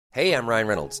Hey, I'm Ryan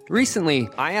Reynolds. Recently,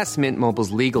 I asked Mint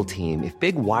Mobile's legal team if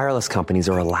big wireless companies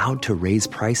are allowed to raise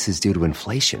prices due to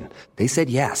inflation. They said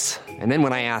yes. And then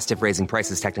when I asked if raising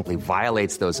prices technically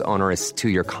violates those onerous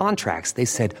two-year contracts, they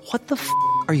said, "What the f***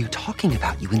 are you talking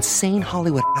about, you insane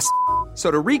Hollywood ass?" So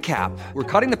to recap, we're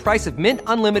cutting the price of Mint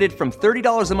Unlimited from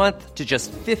 $30 a month to just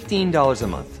 $15 a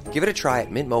month. Give it a try at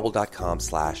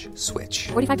mintmobile.com/switch.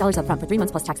 $45 up front for 3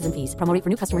 months plus taxes and fees. Promo rate for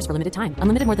new customers for limited time.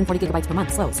 Unlimited more than 40 gigabytes per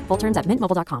month. Slows full terms at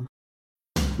mintmobile.com.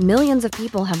 Millions of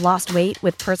people have lost weight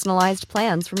with personalized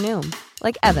plans from Noom.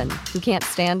 Like Evan, who can't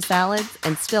stand salads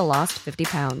and still lost 50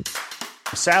 pounds.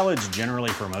 Salads generally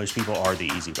for most people are the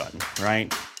easy button,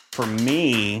 right? For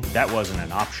me, that wasn't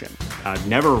an option. I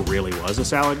never really was a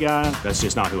salad guy. That's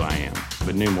just not who I am.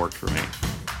 But Noom worked for me.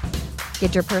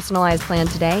 Get your personalized plan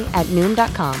today at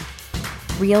Noom.com.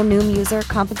 Real Noom user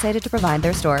compensated to provide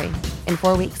their story. In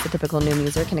 4 weeks, the typical Noom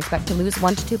user can expect to lose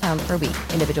 1 to 2 pounds per week.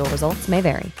 Individual results may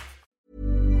vary.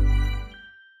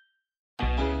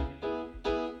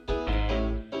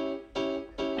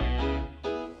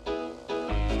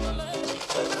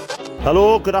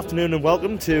 Hello, good afternoon and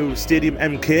welcome to Stadium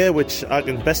MK, which I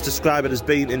can best describe it as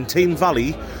being in Team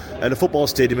Valley and a football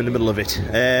stadium in the middle of it.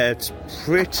 It's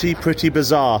pretty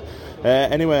bizarre.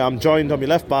 Anyway, I'm joined on my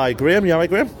left by Graham. You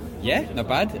alright, Graham? Yeah, not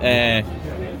bad.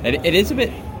 It is a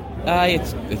bit...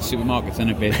 it's supermarkets, isn't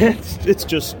it, basically? It's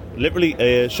just literally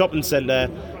a shopping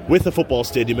centre with a football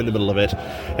stadium in the middle of it.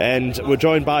 And we're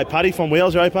joined by Paddy from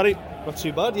Wales. You alright, Paddy? Not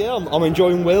too bad, yeah. I'm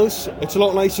enjoying Wales. It's a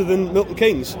lot nicer than Milton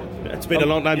Keynes. It's been a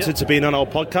long time since you've been on our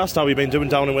podcast. How have you been doing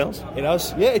down in Wales? It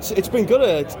has. Yeah, it's been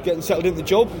good. Getting settled into the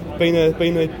job. Being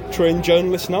a trained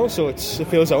journalist now, so it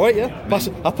feels alright. Yeah,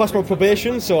 I passed my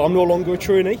probation, so I'm no longer a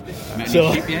trainee.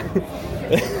 So. Sheep yet?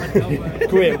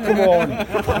 Graham, come on.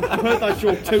 I've heard that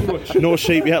joke too much. No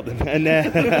sheep yet then.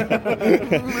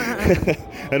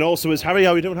 And also is Harry.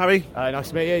 How are you doing, Harry? Nice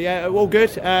to meet you. Yeah, all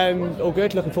good. All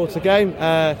good. Looking forward to the game.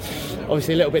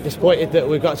 Obviously a little bit disappointed that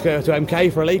we've got to go to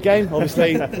MK for a league game.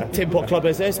 Obviously tin pot club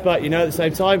is this, but at the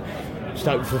same time, just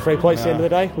hoping for 3 points at the end of the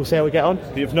day. We'll see how we get on.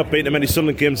 You've not been to many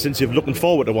Sunderland games since you've looking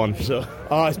forward to one. So.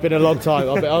 Oh, it's been a long time.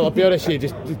 I'll be honest with you.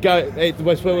 Just go. It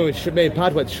was when me and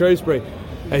Pad went to Shrewsbury,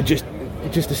 and just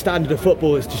the standard of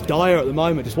football is just dire at the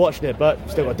moment. Just watching it, but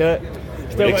still got to do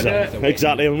it.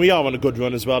 Exactly, and we are on a good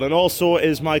run as well. And also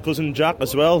is my cousin Jack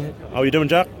as well. How are you doing,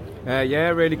 Jack? Yeah,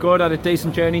 really good. Had a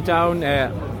decent journey down.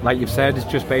 Like you've said, it's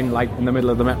just been like in the middle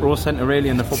of the Metro Centre, really,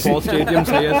 in the football stadiums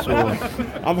here. So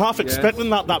I'm half expecting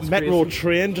that Metro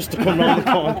train just to come round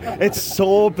the corner. It's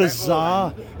so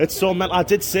bizarre. It's so mental. I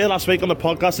did say last week on the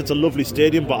podcast it's a lovely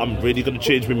stadium, but I'm really going to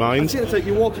change my mind. It's like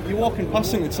you're walking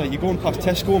past it. It's like you're going past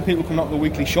Tesco and people come out of the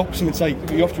weekly shops, and it's like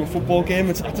you're off to a football game.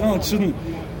 I don't know.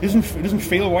 It doesn't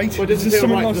feel right. Well, it doesn't feel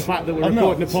right the fact that we're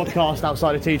recording a podcast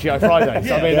outside of TGI Fridays.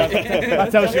 Yeah. I mean,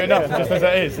 that tells you enough, just as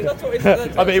it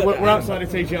is. I mean, we're outside of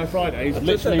TGI Fridays,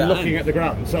 literally looking at the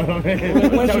ground. So, I mean,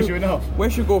 it tells you enough.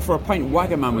 Where should we go for a pint?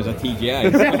 Wagaman was at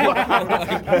TGI.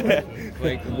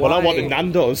 Well, I wanted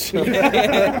Nando's.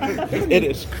 It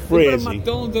is crazy. We've got a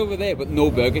McDonald's over there, but no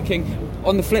Burger King.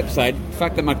 On the flip side, the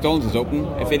fact that McDonald's is open,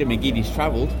 if Eddie McGeady's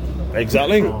travelled.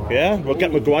 Exactly, yeah. We'll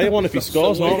get Maguire one if he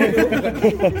scores, won't we?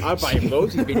 I'll buy him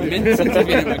loads. He's been mint since he's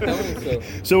been at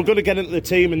McDonald's. So we're going to get into the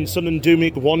team, and Sunderland do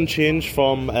make one change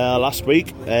from last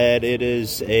week. And it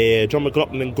is John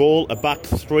McLaughlin in goal, a back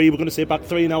three. We're going to say back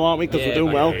three now, aren't we? Because we're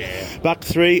doing well. Back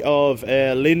three of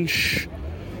Lynch.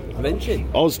 Lynching?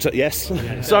 Yes.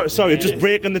 Sorry, just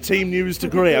breaking the team news to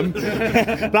Graham.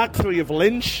 Back three of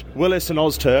Lynch, Willis and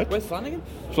Ozturk. Where's Flanagan?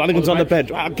 Flanagan's on the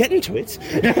bench. I'm getting to it.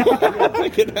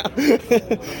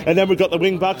 And then we've got the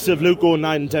wing backs of Luke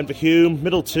O'Nien and Denver Hume.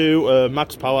 Middle two,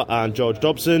 Max Power and George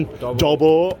Dobson.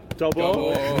 Dobbo.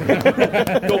 Double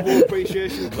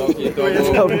appreciation.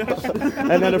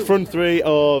 And then a front three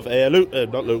of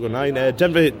not Luke O'Nien,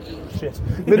 Denver. Shit.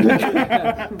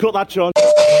 Cut that, John.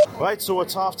 Right, so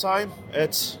it's half time.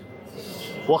 It's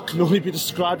what can only be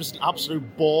described as an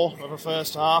absolute bore of a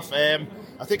first half. I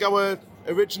think our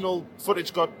original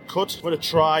footage got cut. We're going to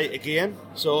try again.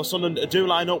 So Sunderland do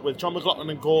line up with John McLaughlin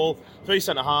in goal, three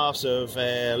centre halves of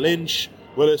Lynch,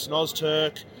 Willis and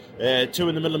Ozturk, two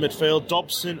in the middle of midfield,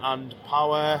 Dobson and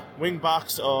Power, wing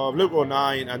backs of Luke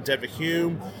O'Nien and Denver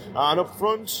Hume, and up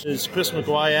front is Chris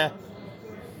Maguire,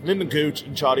 Lyndon Gooch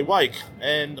and Charlie Wyke.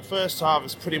 And the first half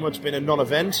has pretty much been a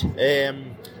non-event.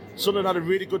 Sunderland had a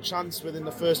really good chance within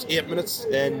the first 8 minutes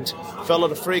and fell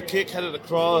at a free kick, headed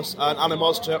across, and Adam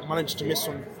Ozturk managed to miss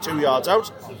from 2 yards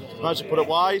out. Managed to put it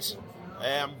wide.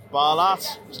 Bar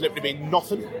that, there's literally been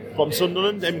nothing from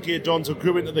Sunderland. MK Dons who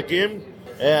grew into the game.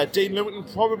 Dean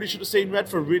Lewington probably should have seen red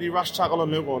for a really rash tackle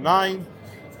on Luke O'Nien.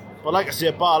 But like I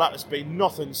say, bar that has been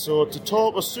nothing. So to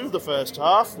talk us through the first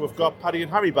half, we've got Paddy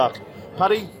and Harry back.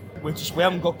 Paddy? We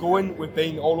haven't got going. We've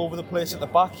been all over the place at the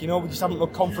back. You know, we just haven't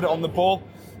looked confident on the ball,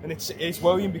 and it's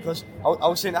worrying because I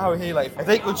was saying to Harry here, like, if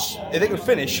they could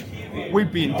finish,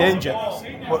 we'd be in danger.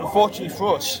 But unfortunately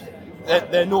for us,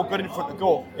 they're no good in front of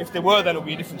goal. If they were, then it would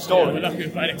be a different story. Yeah,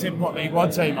 looking at the Tin Pot League One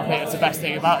team, I think that's the best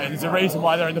thing about it. There's a reason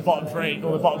why they're in the bottom 3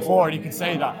 or the bottom 4, and you can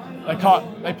see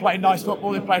that. They play nice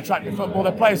football, they play attractive football,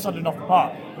 they play something off the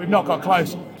park. We've not got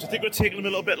close. Do you think we're taking them a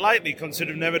little bit lightly,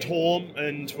 considering they're at home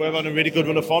and we're on a really good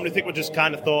run of form? Do you think we just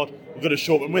kind of thought we're going to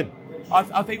show up and win?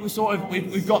 I think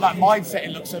we've got that mindset.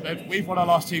 It looks like we've won our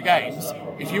last 2 games.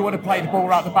 If you want to play the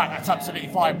ball out the back, that's absolutely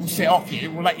fine. We'll sit off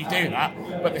you. We'll let you do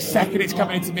that. But the second it's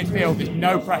coming into midfield, there's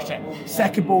no pressure.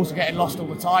 Second balls are getting lost all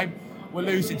the time. We're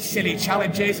losing silly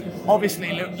challenges. Obviously,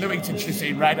 Lewington should have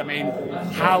seen red. I mean,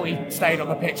 how he stayed on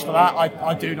the pitch for that,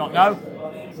 I do not know.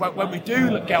 When we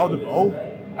do get on the ball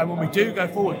and when we do go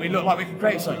forward, we look like we can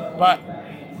create something. But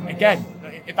again,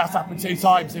 if that's happened 2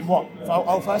 times in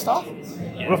first half?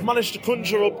 Yeah. We've managed to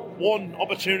conjure up one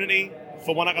opportunity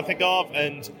for one I can think of,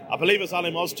 and I believe it's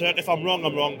Ali Ozturk. If I'm wrong,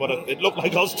 I'm wrong, but it looked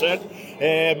like Ozturk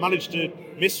managed to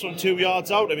miss from 2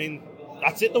 yards out. I mean,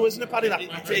 that's it though, isn't it, Paddy?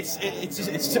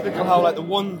 It's typical how like the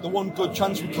one good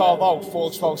chance we carve out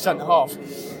falls for our centre half.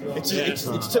 It's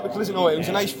typical, isn't it? It was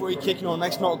a nice free kick, a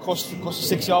nice knock across the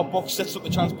 6-yard box, sets up the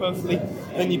chance perfectly.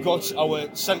 Then you've got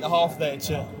our centre half there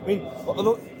to. I mean,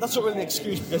 that's not really an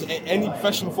excuse because any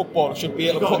professional footballer should be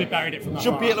able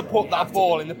to put that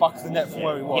ball in the back of the net from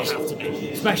where he was. You have to be,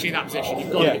 especially in that position.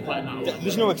 You've got to be playing that.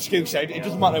 There's no excuse. It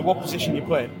doesn't matter what position you're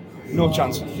playing. No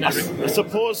chance. I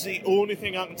suppose the only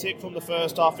thing I can take from the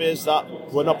first half is that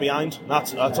we're not behind.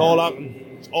 That's all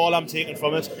I'm taking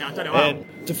from it. Yeah, I don't know how.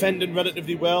 Defending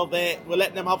relatively well. We're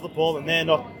letting them have the ball, and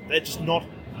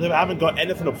they haven't got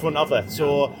anything up front, have they?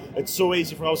 So it's so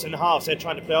easy for us in the half. They're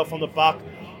trying to play out from the back.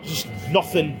 Just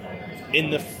nothing in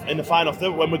the final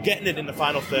third. When we're getting it in the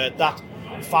final third, that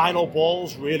final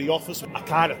ball's really off us. I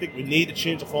kind of think we need to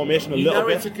change the formation a little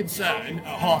bit. It's a concern at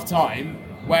half time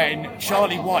when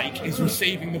Charlie Wyke is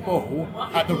receiving the ball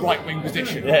at the right wing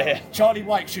position. Yeah. Charlie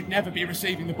Wyke should never be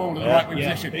receiving the ball at the right wing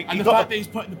position. And the fact that he's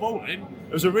putting the ball in.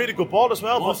 It was a really good ball as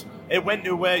well, but it went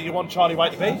to where you want Charlie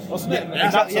Wyke to be, wasn't it? Yeah.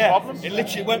 That's the problem. It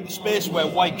literally went to space where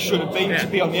Wyke should have been to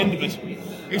be on the end of it.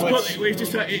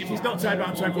 If he's not turned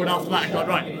around to everyone after that and gone,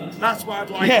 right, that's where I'd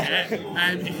like it,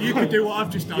 and if you could do what I've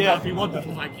just done, that'd be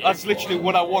wonderful, thank you. That's literally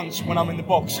what I want when I'm in the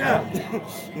box. Yeah.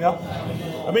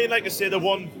 I mean, like I say, the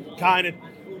one kind of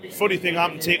funny thing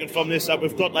I'm taking from this that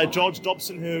we've got like George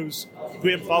Dobson, who's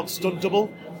Graham Falk's stunt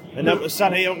double, and then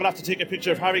sat here, I'm going to have to take a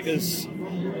picture of Harry because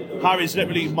Harry's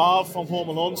literally Marv from Home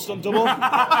Alone stunt double.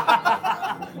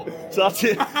 So that's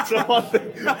it. That's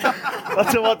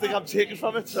the one thing I'm taking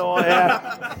from it. So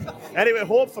anyway,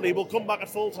 hopefully we'll come back at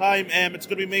full time. It's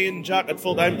going to be me and Jack at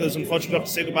full time because unfortunately I have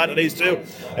to say goodbye to these two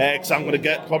because I'm going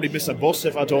to probably miss a bus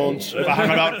if I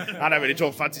hang around. And I really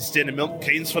don't fancy staying in Milton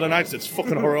Keynes for the night. It's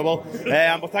fucking horrible.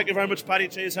 But thank you very much, Paddy.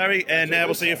 Cheers, Harry, and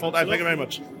we'll see you full time. Thank you very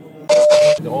much.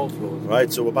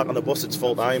 Right, so we're back on the bus. It's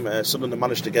full time. Sunderland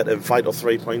managed to get a vital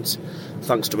 3 points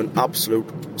thanks to an absolute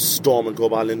storm and go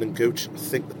by Lyndon Gooch. I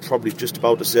think they probably just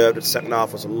about deserved it. Second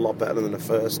half was a lot better than the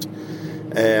first.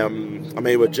 I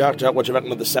mean, with Jack, what do you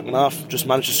reckon of the second half? Just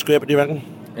managed to scrape it, do you reckon?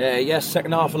 Yes,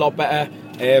 second half a lot better.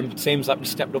 Seems like we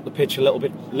stepped up the pitch a little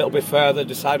bit further,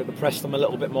 decided to press them a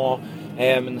little bit more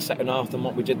in the second half than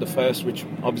what we did the first, which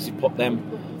obviously put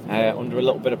them under a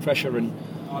little bit of pressure. And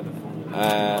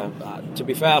to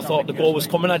be fair, I thought the goal was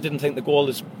coming. I didn't think the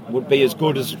goal would be as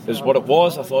good as what it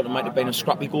was. I thought it might have been a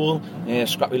scrappy goal,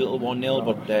 scrappy little 1-0,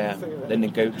 but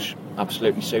Lyndon Gooch,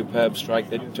 absolutely superb strike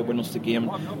to win us the game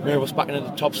and move us back into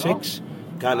the top 6.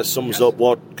 Kind of sums up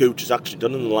what Gooch has actually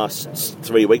done in the last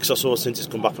 3 weeks or so since he's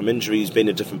come back from injury. He's been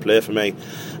a different player for me.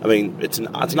 I mean, it's an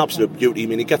absolute beauty. I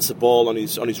mean, he gets the ball on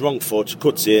his wrong foot,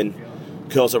 cuts in,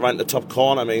 curls it right in the top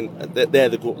corner. I mean, they're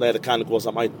the kind of goals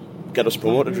that might get us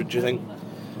promoted, do you think?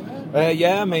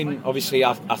 I mean, obviously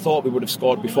I thought we would have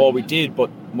scored before we did, but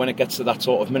when it gets to that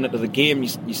sort of minute of the game,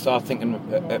 you start thinking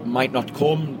it might not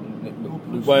come.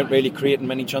 We weren't really creating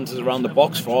many chances around the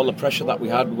box for all the pressure that we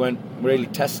had. We weren't really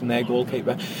testing their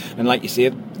goalkeeper, and like you say,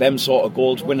 them sort of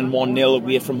goals, winning 1-0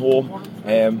 away from home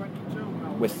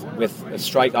with a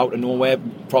strike out of nowhere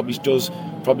probably does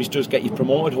get you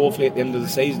promoted, hopefully at the end of the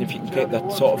season, if you can keep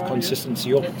that sort of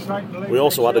consistency up. We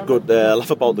also had a good laugh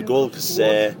about the goal because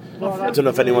I don't know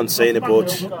if anyone's seen it,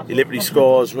 but he literally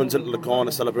scores, runs into the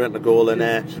corner celebrating the goal, and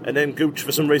then Gooch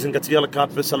for some reason gets a yellow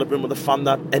card for celebrating with a fan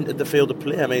that entered the field of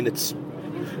play. I mean, it's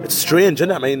it's strange,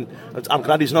 isn't it? I mean, I'm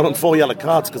glad he's not on 4 yellow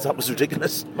cards because that was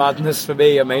ridiculous. Madness for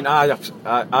me. I mean, I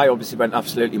obviously went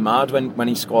absolutely mad when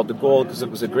he scored the goal because it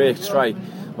was a great strike.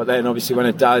 But then obviously when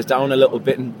it dies down a little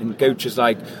bit and Gooch is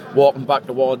like walking back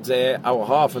towards our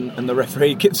half and the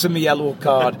referee gives him a yellow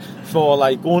card for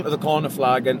like going to the corner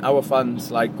flag and our fans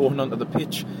like going onto the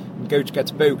pitch and Gooch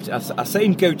gets booked. I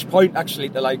seen Gooch point actually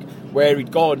to like where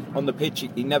he'd gone on the pitch.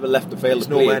 He never left the field of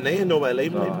play. Nowhere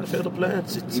leaving the field of play.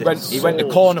 He went to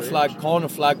corner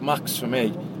flag max for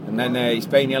me. And then he's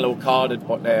been yellow carded,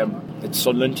 but it's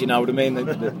Sunderland, you know what I mean?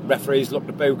 The referees look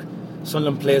to book.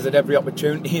 Sunderland plays at every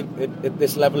opportunity at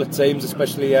this level, it seems,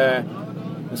 especially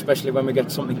when we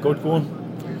get something good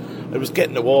going. It was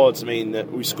getting towards, I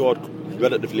mean, we scored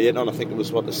relatively late on, I think it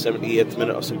was, the 78th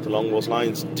minute or something along those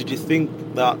lines. Did you think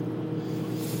that,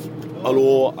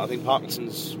 although I think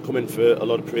Parkinson's come in for a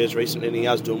lot of praise recently and he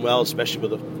has done well, especially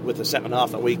with the second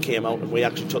half that we came out and we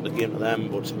actually took the game to them,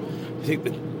 but I think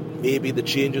that maybe the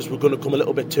changes were going to come a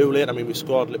little bit too late. I mean, we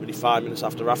scored literally 5 minutes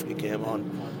after Rafferty came on.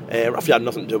 Rafferty had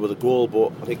nothing to do with the goal,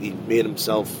 but I think he made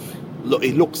himself look.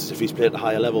 He looks as if he's played at a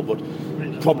higher level, but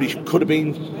probably could have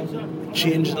been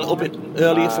changed a little bit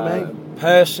earlier for me.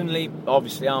 Personally,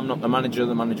 obviously, I'm not the manager.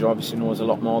 The manager obviously knows a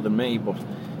lot more than me, but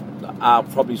I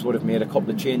probably would have made a couple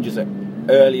of changes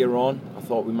earlier on. I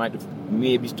thought we might have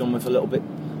maybe done with a little bit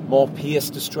more pace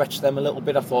to stretch them a little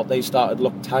bit. I thought they started to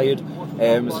look tired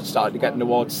as it started to get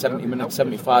towards 70 minutes,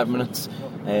 75 minutes.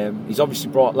 He's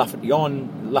obviously brought Lafferty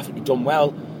on. Lafferty done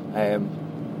well,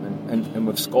 and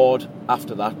we've scored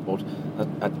after that. But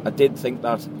I did think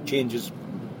that changes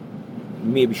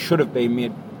maybe should have been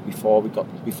made before we got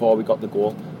the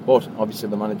goal. But obviously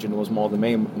the manager knows more than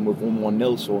me, and we've won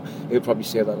 1-0, so he'll probably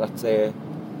say that that's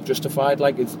justified,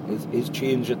 like his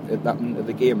change at that end of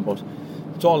the game. But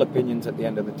it's all opinions at the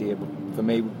end of the day. But for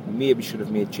me, we maybe should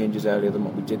have made changes earlier than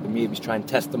what we did. Maybe try and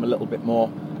test them a little bit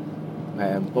more.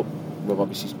 But we've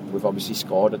obviously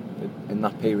scored in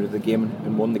that period of the game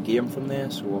and won the game from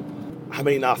there. So I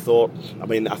thought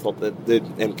that the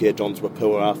MK Dons were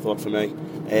poor. I thought for me.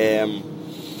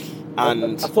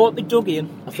 And I thought they dug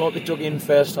in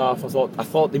first half. I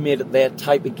thought they made it their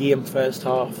type of game first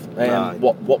half.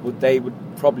 What they would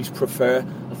probably prefer.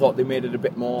 I thought they made it a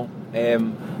bit more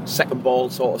second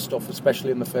ball sort of stuff, especially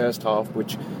in the first half,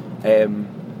 which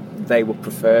they would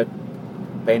prefer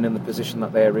being in the position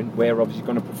that they're in. We're obviously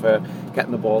going to prefer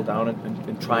getting the ball down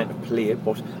and trying to play it,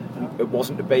 but it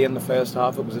wasn't to be in the first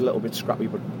half. It was a little bit scrappy,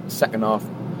 but second half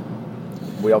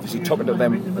we obviously took it to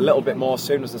them a little bit more as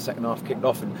soon as the second half kicked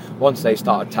off, and once they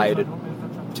started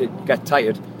to get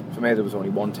tired, for me there was only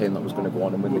one team that was going to go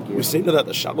on and win the game. We seen that at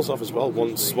the shackles off as well.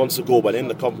 Once the goal went in,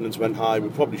 the confidence went high. We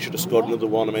probably should have scored another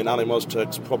one. I mean, Ali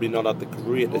Mozturk's probably not had the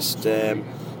greatest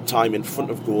time in front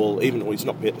of goal, even though he's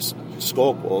not paid to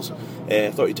score goals.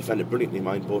 I thought he defended brilliantly,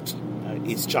 but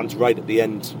his chance right at the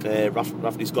end,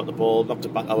 Rafferty's got the ball, knocked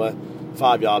it back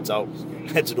 5 yards out,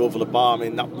 heads it over the bar. I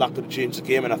mean, that could have changed the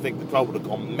game, and I think the crowd would have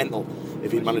gone mental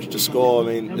if he'd managed to score. I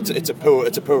mean, it's a poor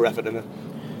effort, isn't it?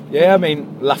 Yeah, I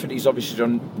mean, Lafferty's obviously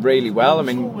done really well. I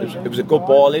mean, it was a good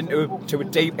ball into a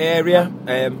deep area.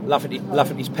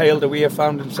 Lafferty's paled away,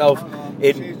 found himself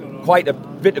in quite a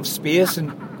bit of space,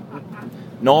 and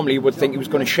normally you would think he was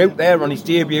going to shoot there on his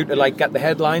debut to get the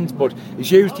headlines, but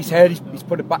he's used his head, he's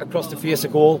put it back across the face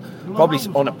of goal, probably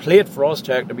on a plate for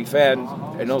Ozturk, to be fair,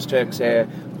 and Ozturk's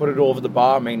put it over the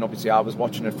bar. I mean, obviously I was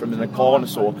watching it from in the corner,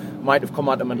 so might have come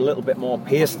at him at a little bit more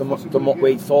pace than what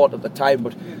we thought at the time,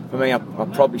 but for me I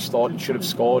probably thought he should have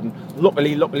scored, and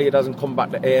luckily it hasn't come back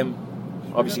to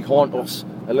obviously haunt us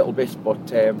a little bit,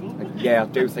 but I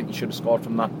do think he should have scored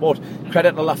from that. But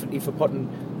credit to Lafferty for putting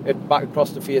it back across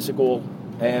the face of goal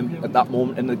at that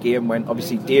moment in the game when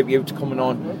obviously debut coming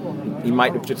on. He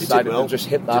might have just decided to just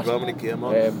hit that. Well when he came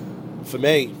on. For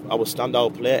me, our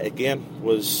standout player again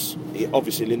was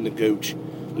obviously Lyndon Gooch,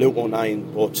 Luke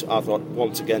O'Nien, but I thought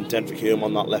once again Denford Hume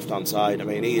on that left hand side. I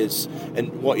mean, he is,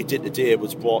 and what he did today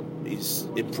was brought his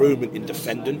improvement in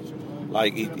defending.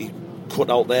 Like he cut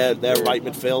out their right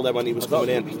midfielder when he was coming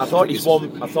in. I thought his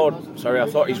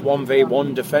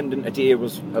 1v1 defending today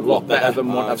was a lot better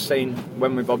than what I've seen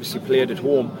when we've obviously played at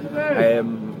home.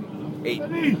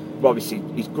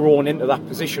 He's grown into that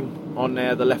position on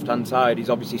the left hand side. He's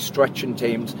obviously stretching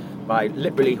teams by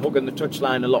literally hugging the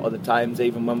touchline a lot of the times,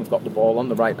 even when we've got the ball on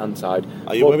the right hand side.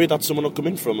 Are you worried that someone will come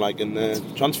in from in the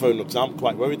transfer window? I'm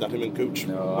quite worried that him and Gooch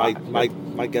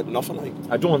might get an offer.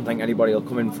 I don't think anybody will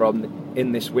come in from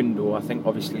in this window. I think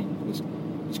obviously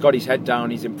he's got his head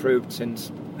down. He's improved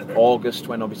since August,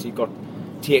 when obviously he got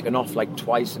taken off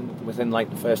twice within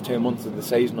the first 2 months of the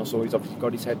season or so. He's obviously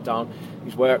got his head down.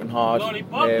 He's working hard.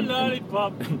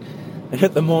 And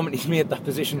at the moment he's made that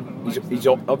position, he's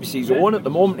obviously his own at the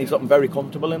moment, he's looking very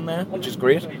comfortable in there, which is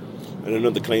great. And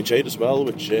another clean sheet as well,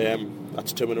 which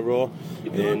that's 2 in a row.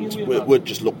 And we'd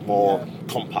just look more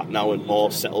compact now and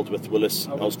more settled with Willis.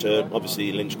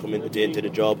 Obviously Lynch come in today and did a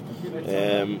job.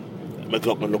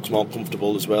 McLaughlin looks more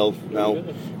comfortable as well now.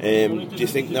 Do you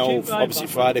think now, obviously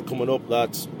Friday coming up,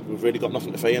 that we've really got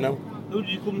nothing to fear now?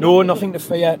 No, nothing to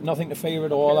fear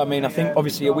at all. I mean, I think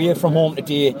obviously away from home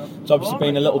today, it's obviously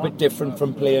been a little bit different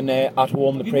from playing at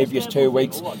home the previous 2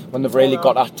 weeks when they've really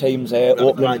got at teams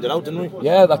opening. Out, didn't we?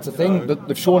 Yeah, that's the thing.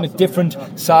 They've shown a different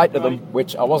side to them,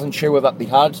 which I wasn't sure that they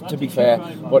had, to be fair.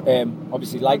 But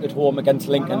obviously, like at home against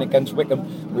Lincoln, against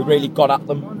Wickham, we really got at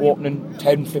them, opening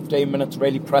 10, 15 minutes,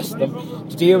 really pressed them.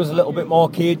 Today was a little bit more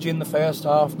cagey in the first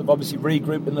half. They've obviously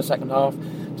regrouped in the second half,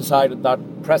 decided that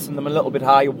pressing them a little bit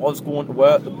higher was going to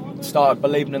work. They started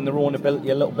believing in their own ability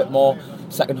a little bit more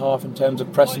second half in terms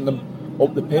of pressing them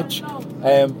up the pitch.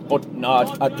 But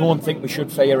no, I don't think we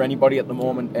should fear anybody at the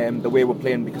moment the way we're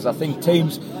playing, because I think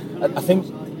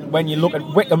when you look at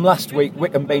Wickham last week,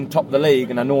 Wickham being top of the league,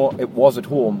 and I know it was at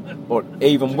home, but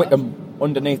even Wickham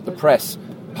underneath the press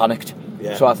panicked.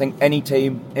 Yeah. So I think any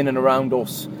team in and around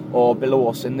us or below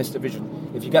us in this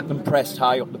division, if you get them pressed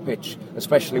high up the pitch,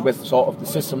 especially with sort of the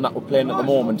system that we're playing at the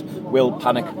moment, will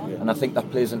panic, and I think that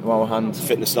plays into our hands.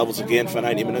 Fitness levels again for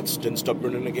 90 minutes, didn't stop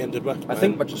running again, did we? I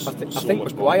think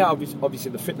Maguire,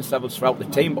 obviously the fitness levels throughout the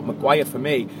team, but Maguire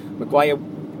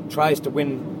tries to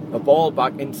win a ball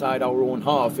back inside our own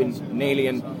half in nearly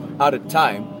an added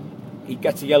time. He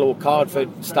gets a yellow card for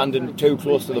standing too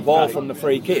close to the ball from the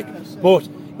free kick, but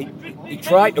he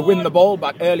tried to win the ball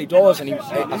back early doors, and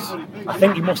I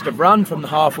think he must have ran from the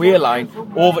halfway line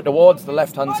over towards the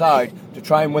left-hand side to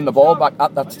try and win the ball back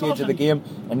at that stage of the game,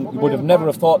 and you would have never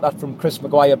have thought that from Chris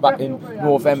Maguire back in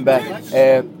November,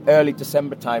 early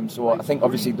December time. So I think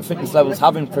obviously the fitness levels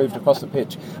have improved across the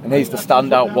pitch, and he's the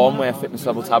standout one where fitness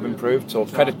levels have improved, so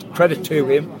credit to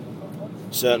him.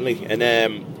 Certainly,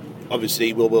 and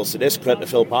obviously we'll say this, credit to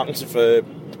Phil Parkinson for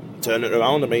turning it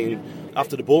around. I mean,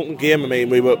 after the Bolton game,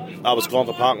 I was going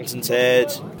for Parkinson's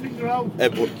head.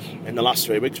 But in the last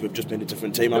 3 weeks, we've just been a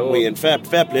different team, haven't we? And fair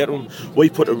play to them. We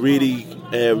put a really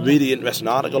interesting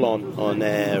article on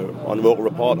the local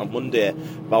report on Monday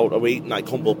about a eating like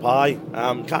humble pie.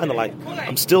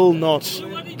 I'm still not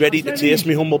ready to taste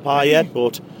me humble pie yet,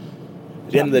 but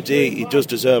at the end of the day, he does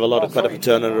deserve a lot of credit for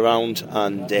turning it around.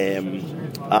 And at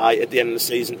the end of the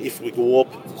season, if we go up,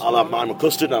 I'll have mine with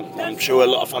custard. I'm sure a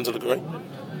lot of fans will agree.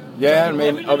 Yeah, I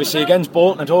mean, obviously against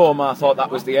Bolton at home, I thought that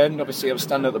was the end. Obviously, I was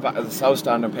standing at the back of the South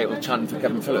Stand and people chanting for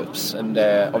Kevin Phillips, and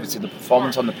obviously the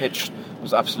performance on the pitch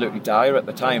was absolutely dire at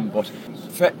the time. But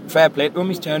fair play to him,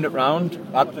 he's turned it round.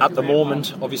 At the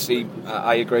moment, obviously,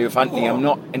 I agree with Anthony. I'm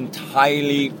not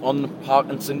entirely on the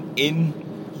Parkinson in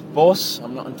bus.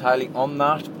 I'm not entirely on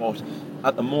that, but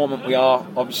at the moment we are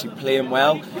obviously playing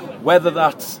well. Whether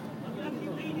that's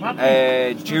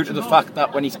due to the fact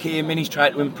that when he's came in, he's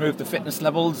tried to improve the fitness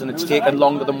levels, and it's taken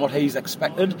longer than what he's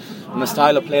expected, and the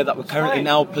style of play that we're currently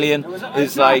now playing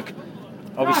is like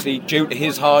obviously due to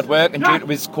his hard work and due to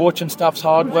his coaching staff's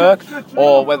hard work,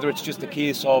 or whether it's just a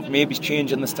case of maybe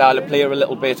changing the style of play a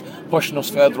little bit, pushing us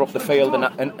further up the field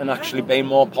and actually being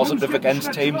more positive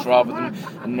against teams rather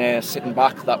than sitting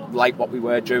back like what we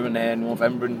were during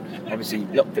November, and obviously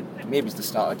looked at maybe it's the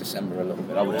start of December a little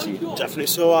bit, I would say. Definitely.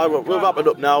 So we'll wrap it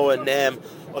up now, and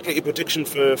I'll get your prediction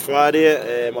for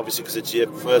Friday, obviously because it's your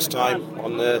first time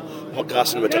on the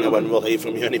podcast and we don't know when we'll hear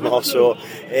from you anymore. So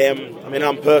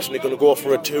I'm personally going to go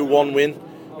for a 2-1 win.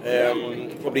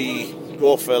 Probably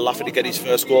go for Lafferty to get his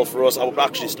first goal for us. I would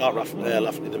actually start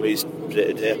Lafferty the way he's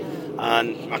played today,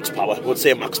 and Max Power. I would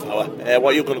say Max Power.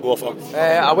 What are you going to go for?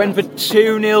 I went for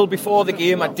 2-0 before the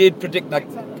game. I did predict that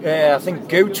I think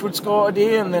Gooch would score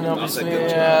today, and then obviously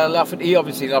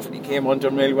Lafferty came on,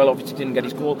 done really well. Obviously didn't get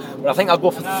his goal, but I think I'll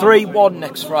go for 3-1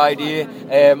 next Friday.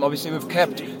 Obviously we've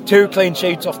kept 2 clean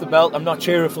sheets off the belt. I'm not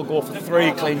sure if we'll go for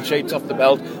 3 clean sheets off the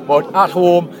belt, but at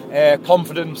home,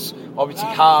 confidence obviously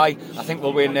high. I think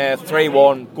we'll win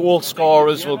 3-1. Goal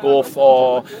scorers will go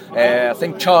for I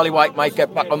think Charlie White might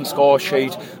get back on the score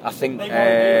sheet. I think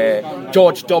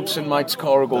George Dobson might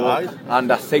score a goal,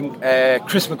 and I think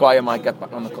Chris Maguire might get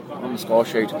back on the score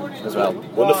sheet as well.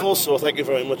 Wonderful. So thank you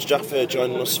very much, Jack, for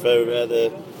joining us for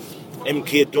the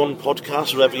MK Dunn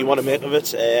podcast, whatever you want to make of it.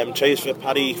 Cheers for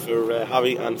Paddy, for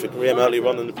Harry and for Graham earlier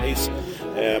on in the piece.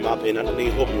 I've been Anthony.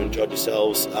 Hope you enjoyed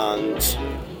yourselves, and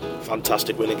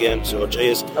fantastic win again. So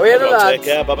cheers. Take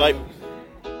care. Bye bye.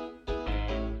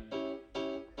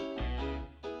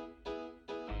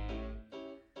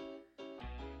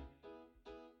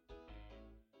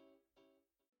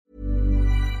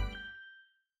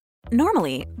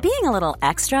 Normally, being a little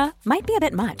extra might be a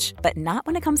bit much, but not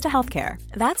when it comes to healthcare.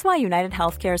 That's why United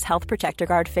Healthcare's Health Protector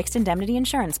Guard fixed indemnity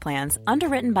insurance plans,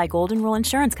 underwritten by Golden Rule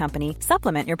Insurance Company,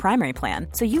 supplement your primary plan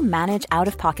so you manage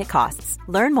out-of-pocket costs.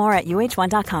 Learn more at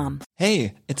UH1.com.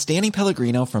 Hey, it's Danny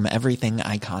Pellegrino from Everything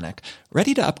Iconic.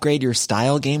 Ready to upgrade your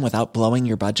style game without blowing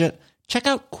your budget? Check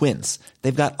out Quince.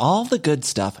 They've got all the good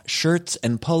stuff, shirts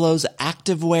and polos,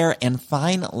 activewear, and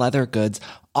fine leather goods,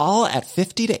 all at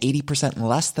 50 to 80%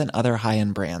 less than other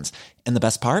high-end brands. And the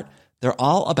best part? They're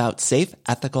all about safe,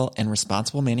 ethical, and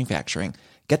responsible manufacturing.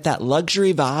 Get that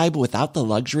luxury vibe without the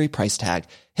luxury price tag.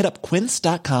 Hit up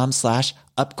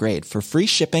quince.com/upgrade for free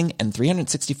shipping and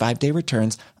 365-day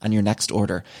returns on your next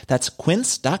order. That's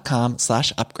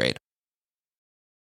quince.com/upgrade.